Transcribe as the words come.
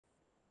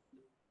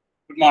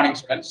Good morning,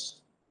 students.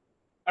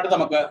 അടുത്ത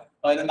നമുക്ക്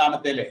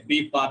 11ാമത്തേലെ B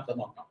part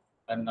നോക്കാം.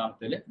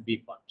 11ാമത്തേലെ ബി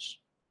പാർട്ട്.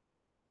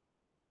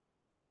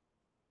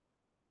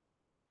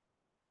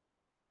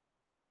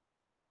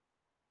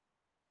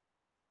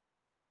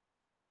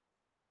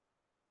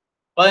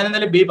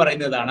 ബി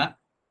പറയുന്നതാണ്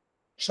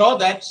show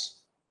that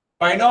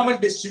binomial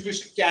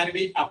distribution can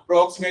be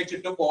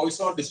approximated to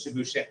Poisson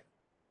distribution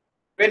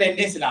when n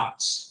is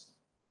large,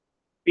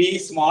 p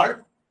is small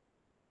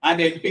and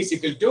np is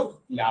equal to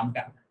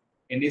lambda.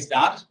 N is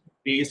large,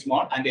 p is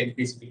small and np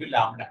is equal to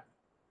lambda.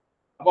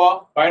 അപ്പോൾ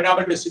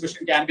binomial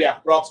distribution can be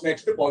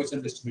approximated to Poisson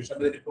distribution.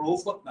 അതിന്റെ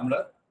proof നമ്മൾ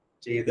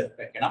ചെയ്ത്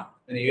വെക്കണം.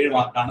 7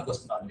 മാർക്കാണ്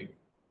question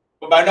തന്നിരിക്കുന്നത്.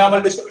 അപ്പോൾ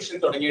binomial distribution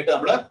തുടങ്ങിയിട്ട്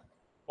നമ്മൾ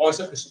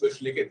Poisson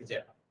distributionലേക്ക്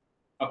എത്തിച്ചേരണം.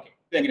 ഓക്കെ,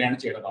 ഇതെങ്ങനെയാണ്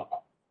ചെയ്തത്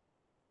നോക്കാം.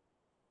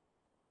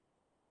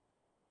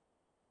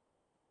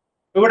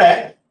 ഇവിടെ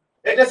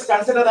let us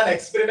consider an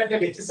experiment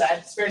which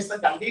satisfies the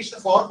condition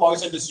for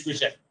Poisson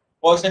distribution.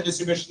 Poisson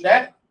distributionന്റെ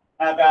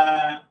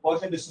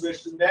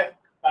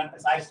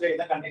satisfy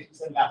the conditions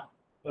എല്ലാം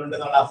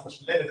ഉണ്ടെന്നുള്ള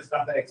അസംപ്ഷനിൽ let us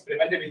consider an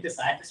experiment which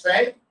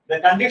satisfies the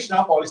condition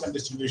of Poisson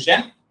distribution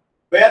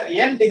where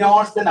n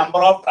denotes the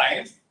number of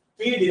times,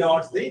 p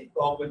denotes the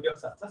probability of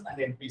success and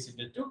np is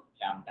equal to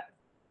lambda.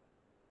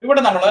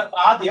 ഇവിടെ നമ്മൾ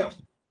ആദ്യം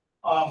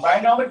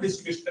binomial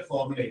distribution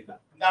formula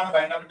എഴുതാം. എന്താണ്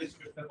binomial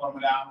distribution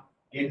formula?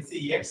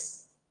 NCX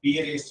p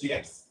raised to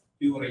x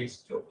q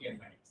raised to n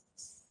minus x.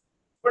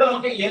 ഇവിടെ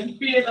നമുക്ക്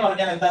np എന്ന്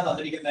പറഞ്ഞാൽ എന്താ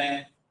തന്നിരിക്കുന്നത്?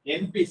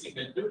 np is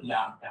equal to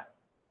lambda.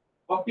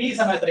 അപ്പോൾ p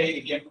സമയം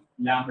എത്രയായിരിക്കും?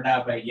 lambda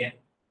by n.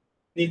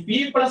 ഈ p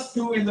plus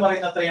 2 എന്ന്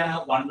പറയുന്നത് എത്രയാണ്?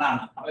 1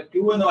 ആണ്. അപ്പോൾ q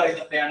എന്ന്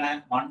പറയുന്നത് എത്രയാണ്?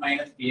 1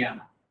 minus p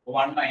ആണ്.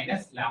 1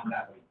 minus lambda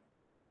by n.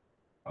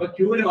 അപ്പോൾ q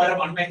ന് പകരം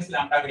 1 minus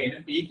lambda by n,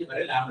 p ക്ക്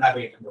പകരം lambda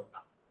by n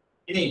കൊടുക്കണം.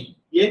 ഇനി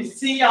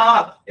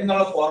NCR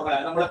എന്നുള്ള ഫോർമുല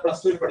നമ്മൾ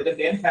പ്ലസ് 2 ൽ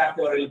പഠിച്ചിട്ട് n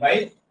factorial by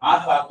r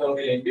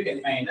factorial into n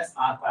minus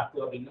r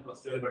factorial എന്ന്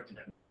പ്ലസ് 2 ൽ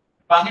പഠിച്ചിട്ടുണ്ട്.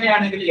 അപ്പോൾ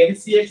അങ്ങനെയാണെങ്കിൽ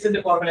NCX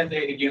ന്റെ ഫോർമുല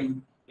എന്തായിരിക്കും?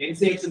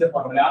 NCX ന്റെ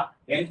formula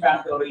n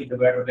factorial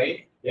divided by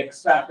x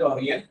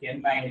factorial n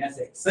minus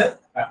x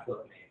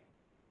factorial.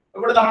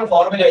 ഇവിടെ നമ്മൾ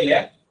ഫോർമുലയിൽ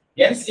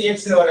NCX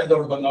ന് പകരം എന്ത്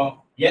കൊടുക്കുന്നു?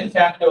 n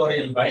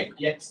factorial by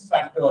x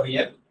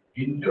factorial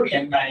into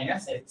n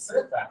minus x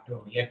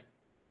factorial.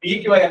 p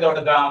ക്ക് പകരം എന്ത്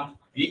കൊടുക്കാം?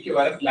 p ക്ക്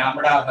പകരം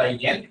lambda by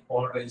n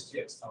whole raised to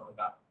x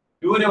കൊടുക്കാം.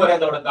 q ന് പകരം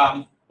എന്ത് കൊടുക്കാം?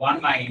 1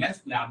 minus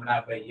lambda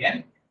by n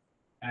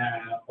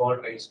whole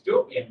raised to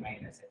n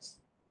minus x.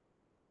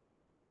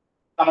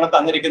 നമ്മൾ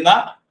തന്നിരിക്കുന്ന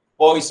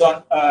പോയിസോൺ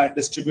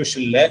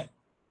ഡിസ്ട്രിബ്യൂഷനിലെ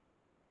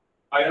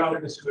binomial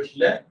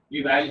ഡിസ്ട്രിബ്യൂഷനിലെ ഈ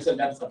വാല്യൂസ്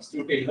എല്ലാം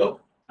സബ്സ്റ്റിറ്റ്യൂട്ട് ചെയ്തു.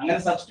 അങ്ങനെ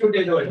സബ്സ്റ്റിറ്റ്യൂട്ട്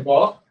ചെയ്ത്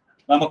വരുമ്പോൾ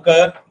നമുക്ക്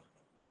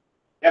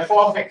f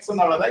of x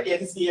എന്നുള്ളത്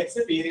NCX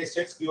p raised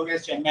to x q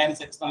raised to n minus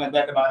x എന്നുള്ള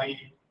എന്തായിട്ട് മാറി?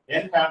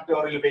 n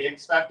factorial by x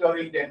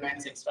factorial n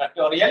minus x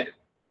factorial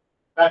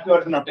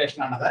factorial notation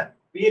ആണത്.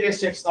 p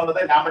raised to x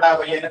എന്നുള്ളത് lambda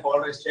by n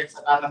whole raised to x.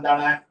 കാരണം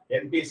എന്താണ്?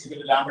 np is equal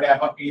to lambda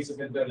അപ്പോൾ p is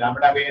equal to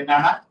lambda by n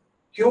ആണ്.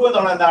 q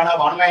എന്നുള്ളത് എന്താണ്?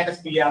 1 minus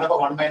p ആണ്. അപ്പോൾ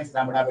 1 minus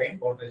lambda by n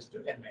whole raised to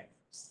n minus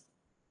x.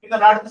 ഇനി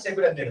നമ്മൾ അടുത്ത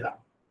സ്റ്റെപ്പിൽ എന്ത് എഴുതാം?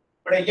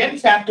 ഇവിടെ n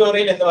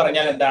ഫാക്ടോറിയൽ എന്ന്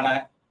പറഞ്ഞാൽ എന്താണ്?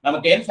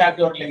 നമുക്ക് n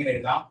ഫാക്ടോറിയൽ എങ്ങനെ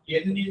എഴുതാം?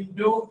 n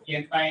into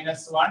n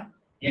minus 1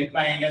 n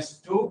minus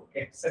 2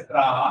 etc.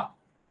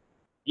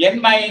 n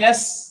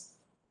minus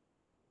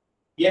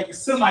x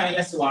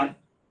minus 1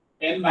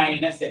 n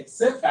minus x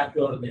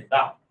factorial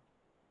എഴുതാം.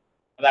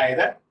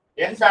 അതായത്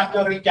n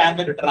factorial can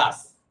be written as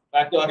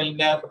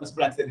ഫാക്ടോറിയലിന്റെ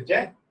principle അനുസരിച്ച്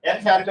n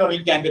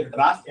factorial can be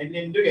written as n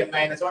into n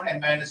minus 1 n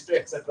minus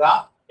 2 etc.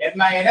 n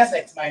minus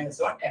x minus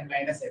 1 n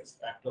minus x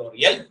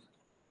factorial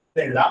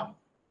എഴുതാം.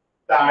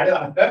 താഴെ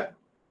നമുക്ക്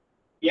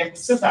x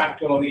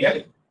factorial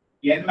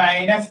n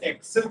minus x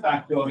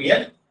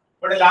factorial.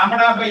 ഇവിടെ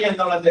lambda by n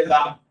എന്നുള്ളത്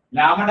എഴുതാം.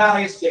 lambda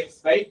raised to x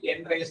by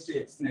n raised to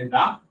x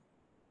എഴുതാം.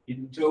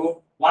 into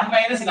 1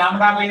 minus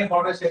lambda by n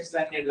whole raised to x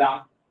തന്നെ എഴുതാം.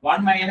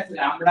 1 minus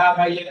lambda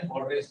by n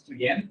whole raised to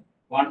n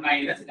 1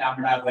 minus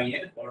lambda by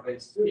n whole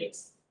raised to x.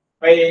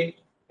 by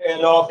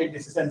law of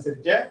indices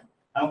അനുസരിച്ച്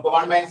നമുക്ക്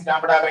 1 minus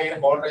lambda by n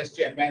whole raised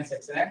to n minus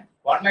x നെ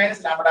 1 minus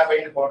lambda by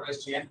n whole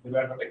raised to n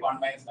divided by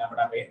 1 minus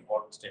lambda by n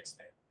whole raised to x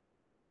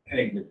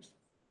നെ കിട്ടും.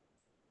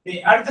 ഇനി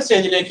അടുത്ത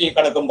സ്റ്റേജിലേക്ക്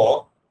കടക്കുമ്പോൾ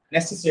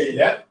next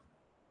സ്റ്റേജിൽ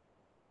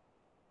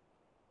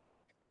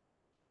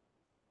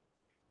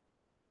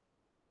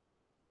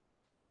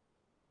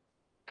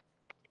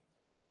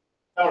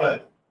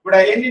ഇവിടെ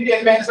n into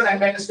n minus 1 n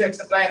minus 2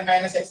 etc. n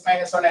minus x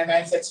minus 1 n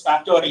minus x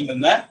factorial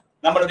നിന്ന്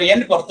നമ്മൾ ഒരു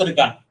n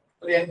പുറത്തെടുക്കാൻ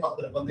ഒരു n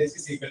പുറത്തെടുക്കും. this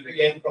is equal to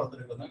n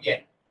പുറത്തെടുക്കുന്നു.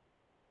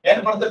 n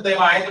പുറത്തെടുത്ത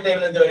ആദ്യത്തെ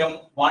ടേബിൾ എന്ത് വരും?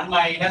 1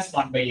 minus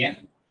 1 by n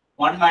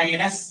 1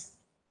 minus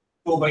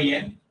 2 by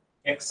n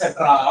etc.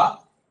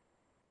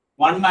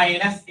 1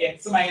 minus x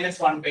minus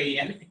 1 by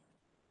n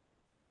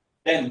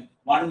then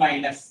 1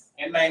 minus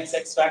n minus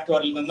x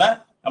factorial നിന്ന്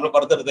നമ്മൾ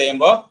പുറത്തെടുത്ത്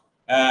കഴിയുമ്പോൾ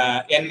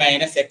n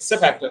minus x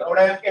ഫാക്ടോറിയൽ.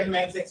 അവിടെ n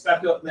minus x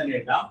ഫാക്ടോറിയൽ തന്നെ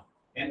എഴുതാം.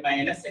 n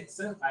minus x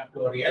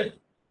factorial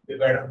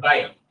divided by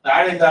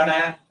താഴെ എന്താണ്?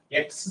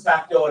 x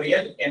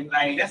factorial n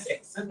minus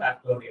x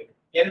factorial.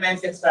 n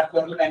minus x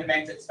factorial n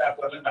minus x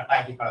factorial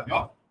കട്ടാക്കി കളഞ്ഞു.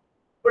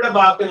 ഇവിടെ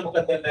ബാക്കി നമുക്ക്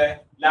എന്തുണ്ട്?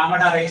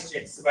 lambda raised to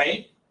x by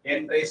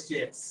n raised to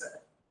x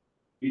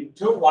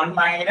into 1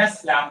 minus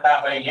lambda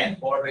by n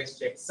whole raised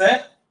to x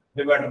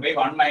divided by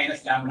 1 minus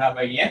lambda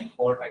by n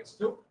whole raised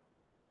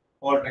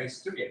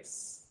to x.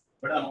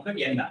 ഇവിടെ നമുക്ക്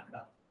n ആണ്.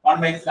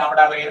 1 minus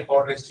lambda by n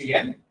whole raised to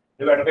n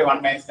divided by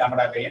 1 minus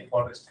lambda by n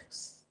whole raised to x.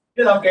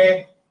 ഇത് നമുക്ക്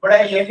ഇവിടെ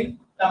n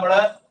നമ്മൾ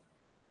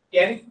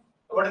n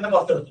ഇവിടെ നിന്ന്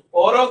പുറത്തെടുത്തു.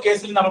 ഓരോ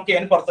കേസിലും നമുക്ക്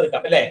n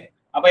പുറത്തെടുക്കാം അല്ലേ?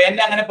 അപ്പൊ n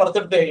അങ്ങനെ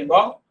പുറത്തെടുത്ത്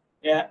കഴിയുമ്പോൾ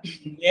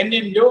n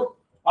into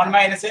 1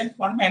 minus n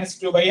 1 minus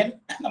 2 by n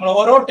നമ്മൾ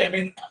ഓരോ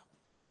ടൈമിൽ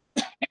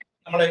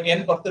നമ്മൾ n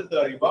പുറത്തെടുത്ത്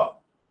കഴിയുമ്പോൾ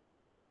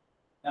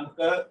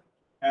നമുക്ക്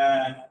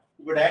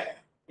ഇവിടെ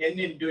n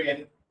into n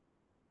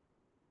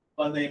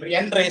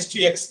n raised to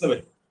x എന്ന്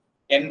വരും.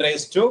 n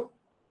raised to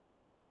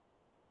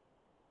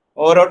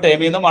ഓരോ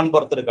ടൈമിൽ നിന്നും 1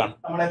 പുറത്തെടുക്കാണ്.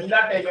 നമ്മൾ എല്ലാ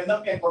ടൈമിൽ നിന്നും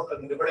n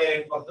പുറത്തെടുക്കുന്നു. ഇവിടെ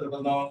n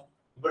പുറത്തെടുക്കുന്നു,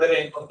 ഇവിടെ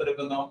n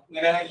പുറത്തെടുക്കുന്നു,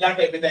 ഇങ്ങനെ എല്ലാ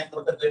ടൈമിൽ നിന്നും n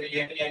പുറത്തെടുത്ത്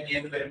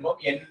n വരുമ്പോൾ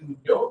n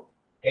into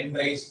n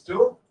raised to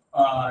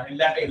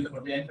എല്ലാ ടൈമിൽ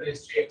നിന്നും n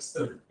raised to x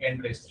വരും. n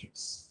raised to x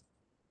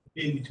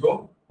into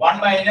 1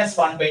 minus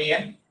 1 by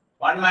n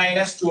 1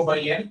 minus 2 by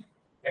n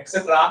etc.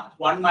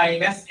 1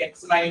 minus x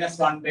minus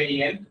 1 by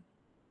n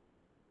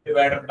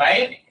divided by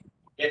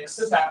x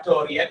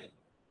factorial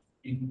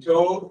into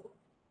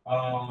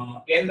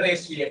n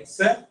raised to x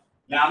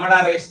lambda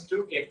raised to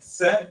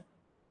x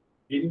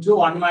into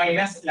 1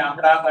 minus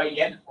lambda by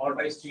n whole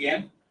raised to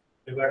n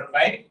divided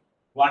by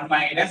 1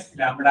 minus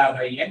lambda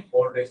by n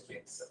whole raised to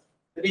x.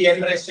 ഇത് n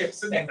raised to x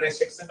n raised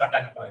to x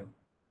കട്ടാക്കി കളയുന്നു.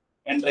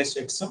 n raised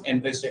to x n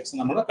raised to x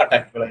നമ്മൾ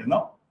കട്ടാക്കി കളയുന്നു.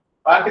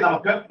 ബാക്കി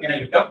നമുക്ക് ഇങ്ങനെ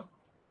കിട്ടും.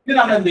 ഇത്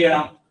നമ്മൾ എന്ത്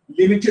ചെയ്യണം?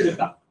 ലിമിറ്റ്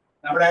എടുക്കാം.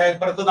 നമ്മുടെ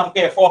ഇപ്പുറത്ത്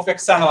നമുക്ക് f of x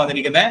ആണ്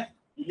വന്നിരിക്കുന്നത്.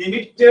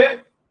 Limit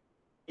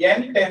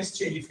n tends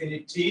to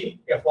infinity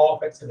f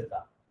of x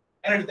എടുക്കാം.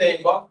 അങ്ങനെ എടുത്തു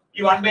കഴിയുമ്പോൾ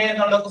ഈ 1 by n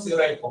എന്നുള്ളത്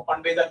 0 ആയിപ്പോൾ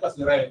 1 by ഇതൊക്കെ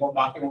 0 ആയിപ്പോൾ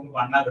ബാക്കി നമുക്ക്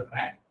 1 ആ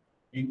കിട്ടണേ.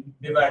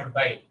 ഡിവൈഡ്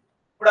ബൈ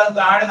ഇവിടെ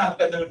താഴെ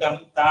നമുക്ക് എന്ത് കിട്ടും?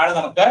 താഴെ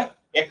നമുക്ക്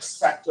x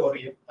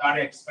ഫാക്ടോറിയൽ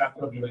താഴെ x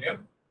ഫാക്ടോറിയൽ വരും.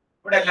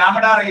 ഇവിടെ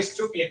lambda raised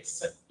to x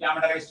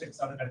lambda raised to x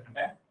ആണ്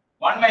കിടക്കട്ടെ.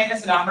 1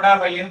 minus lambda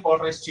by n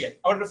whole raised to n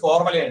അവിടെ ഒരു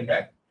ഫോർമുല ഉണ്ട്.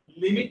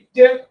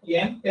 Limit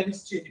n tends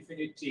to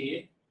infinity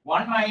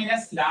 1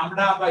 minus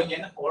lambda by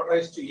n whole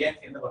raised to n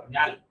എന്ന്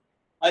പറഞ്ഞാൽ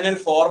അതിനൊരു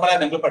ഫോർമുല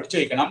നിങ്ങൾ പഠിച്ചു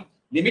വെക്കണം.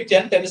 Limit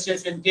n tends to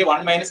infinity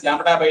 1 minus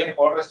lambda by n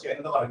whole raised to n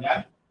എന്ന് പറഞ്ഞാൽ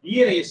e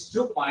raised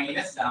to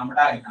minus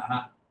lambda എന്നാണ്.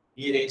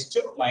 e raised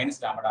to minus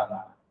lambda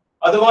എന്നാണ്.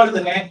 അതുപോലെ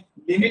തന്നെ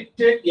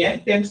limit n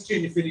tends to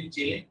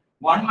infinity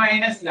 1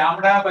 minus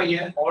lambda by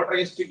n whole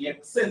raised to x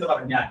എന്ന്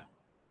പറഞ്ഞാൽ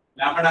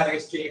lambda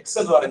raised to x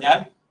എന്ന് പറഞ്ഞാൽ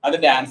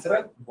അതിന്റെ ആൻസർ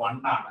 1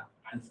 ആണ്.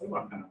 ആൻസർ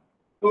 1 ആണ്.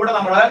 ഇവിടെ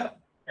നമ്മൾ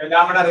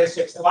lambda raised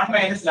to x 1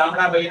 minus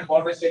lambda by n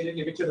whole raised to n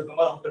limit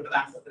എടുക്കുമ്പോൾ നമുക്ക് കിട്ടുന്ന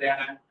ആൻസർ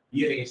എത്രയാണ്?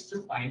 e raised to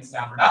minus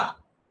lambda.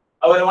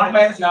 അതുപോലെ 1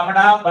 minus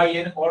lambda by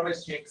n whole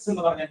raised to x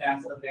എന്ന് പറഞ്ഞതിന്റെ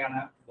ആൻസർ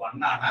എത്രയാണ്?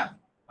 1 ആണ്.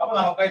 അപ്പോൾ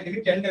നമുക്ക്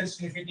limit n tends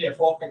to infinity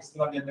f of x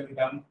എന്ന് പറഞ്ഞാൽ എന്ത്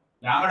കിട്ടും?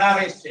 lambda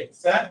raised to x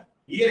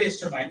e raised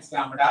to minus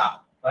lambda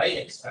by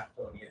x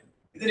factorial.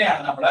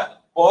 ഇതിനെയാണ് നമ്മൾ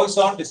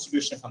Poisson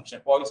distribution function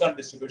Poisson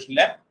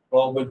ഡിസ്ട്രിബ്യൂഷനിലെ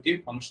probability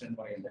function എന്ന്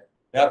പറയുന്നത്.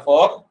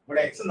 therefore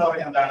ഇവിടെ x എന്ന്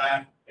പറയുന്നത് എന്താണ്?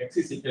 x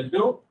is equal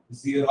to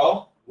 0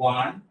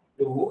 1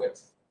 2 x.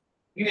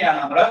 ഇങ്ങനെയാണ്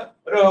നമ്മൾ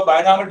ഒരു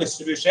ബൈനോമിയൽ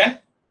ഡിസ്ട്രിബ്യൂഷൻ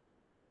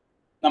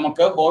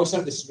നമുക്ക്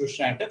പോയിസോൺ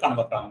ഡിസ്ട്രിബ്യൂഷൻ ആയിട്ട്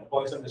കൺവെർട്ട് ആവുന്നത്.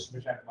 പോയിസോൺ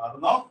ഡിസ്ട്രിബ്യൂഷൻ ആയിട്ട്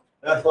മാറുന്നു.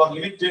 therefore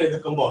ലിമിറ്റ്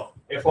എടുക്കുമ്പോൾ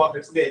f of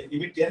x ന്റെ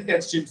limit n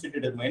tends to infinity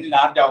എടുക്കുമ്പോൾ n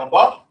ലാർജ്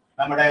ആവുമ്പോൾ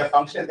നമ്മുടെ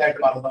ഫംഗ്ഷൻ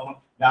എന്തായിട്ട് മാറുന്നു?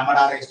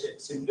 lambda raised to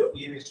x into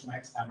e raised to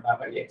minus lambda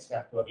by x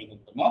factorial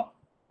കിട്ടുന്നു.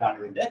 ഇതാണ്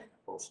ഇതിന്റെ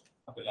പോസ്റ്റ്.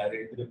 അപ്പോൾ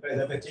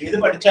ഇതൊക്കെ ചെയ്ത്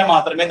പഠിച്ചാൽ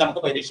മാത്രമേ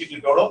നമുക്ക് പരീക്ഷയ്ക്ക്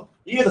കിട്ടുള്ളൂ.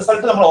 ഈ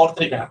റിസൾട്ട് നമ്മൾ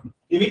ഓർത്തിരിക്കണം.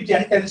 Limit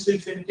n tends to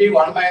infinity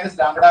 1 minus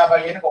lambda by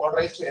n whole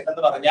raised to n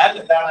എന്ന് പറഞ്ഞാൽ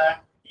എന്താണ്?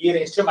 e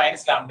raised to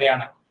minus lambda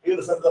ആണ്. ഈ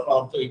റിസൾട്ട് നമ്മൾ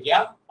ഓർത്ത് വയ്ക്കുക.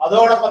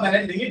 അതോടൊപ്പം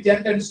തന്നെ limit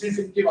n tends to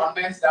infinity 1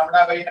 minus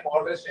lambda by n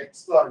whole raised to x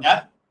എന്ന് പറഞ്ഞാൽ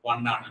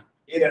 1 ആണ്.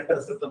 ഈ രണ്ട്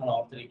റിസൾട്ട് നമ്മൾ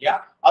ഓർത്തിരിക്കുക.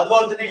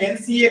 അതുപോലെ തന്നെ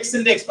ncx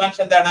ന്റെ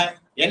എക്സ്പാൻഷൻ എന്താണ്?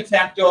 n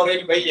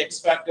factorial by x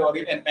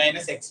factorial n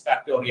minus x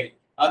factorial.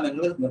 അത്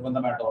നിങ്ങൾ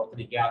നിർബന്ധമായിട്ട്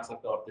ഓർത്തിരിക്കുക.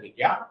 റിസൾട്ട്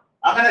ഓർത്തിരിക്കുക.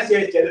 അങ്ങനെ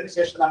ചെയ്തതിനു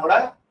ശേഷം നമ്മൾ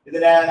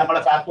ഇതിനെ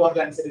നമ്മുടെ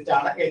ഫാക്ടോറിയൽ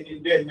അനുസരിച്ചാണ് n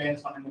into n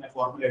minus 1 എന്ന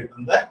ഫോർമുല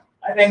എഴുതുന്നത്.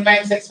 അതിന് n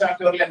minus x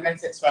factorial n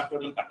minus x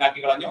factorial കട്ടാക്കി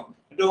കളഞ്ഞു.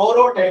 എന്നിട്ട്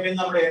ഓരോ ടൈമിൽ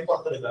നമ്മൾ n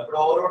പുറത്തെടുക്കുക. ഇവിടെ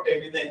ഓരോ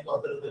ടൈമിൽ n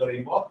പുറത്തെടുത്ത്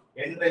കഴിയുമ്പോൾ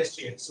n raised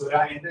to x ഒരു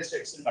n raised to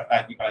x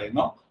കട്ടാക്കി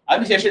കളയുന്നു.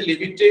 അതിനുശേഷം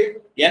limit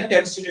n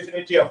tends to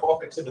infinity f of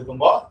x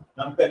എടുക്കുമ്പോൾ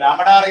നമുക്ക്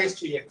lambda raised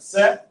to x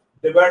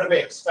divided by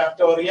x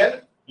factorial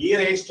e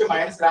raised to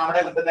minus lambda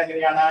കിട്ടുന്നത്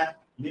എങ്ങനെയാണ്?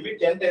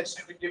 Limit n tends to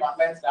infinity 1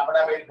 minus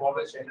lambda by n whole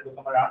raised to n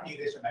എടുക്കുമ്പോഴാണ് e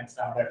raised to minus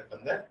lambda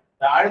എടുക്കുന്നത്.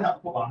 താഴെ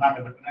നമുക്ക് 1 ആണ്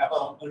കിട്ടുന്നത്. അപ്പോൾ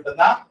നമുക്ക്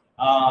കിട്ടുന്ന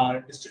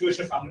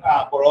ഡിസ്ട്രിബ്യൂഷൻ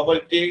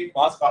പ്രോബബിലിറ്റി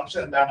മാസ്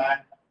ഫംഗ്ഷൻ എന്താണ്?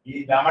 ഈ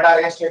lambda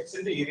raised to x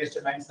into e raised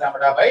to minus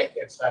lambda by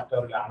x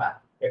factorial ആണ്.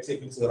 x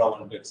equals 0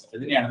 1 to x.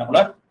 ഇതിനെയാണ് നമ്മൾ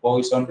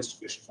പോയിസോൺ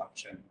ഡിസ്ട്രിബ്യൂഷൻ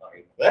ഫംഗ്ഷൻ എന്ന്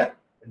പറയുന്നത്.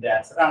 ഇതിന്റെ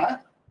ആൻസർ ആണ്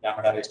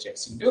lambda raised to x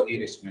into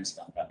e raised to minus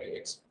lambda by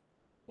x.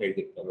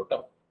 എഴുതിയിട്ടുള്ളൂ കേട്ടോ.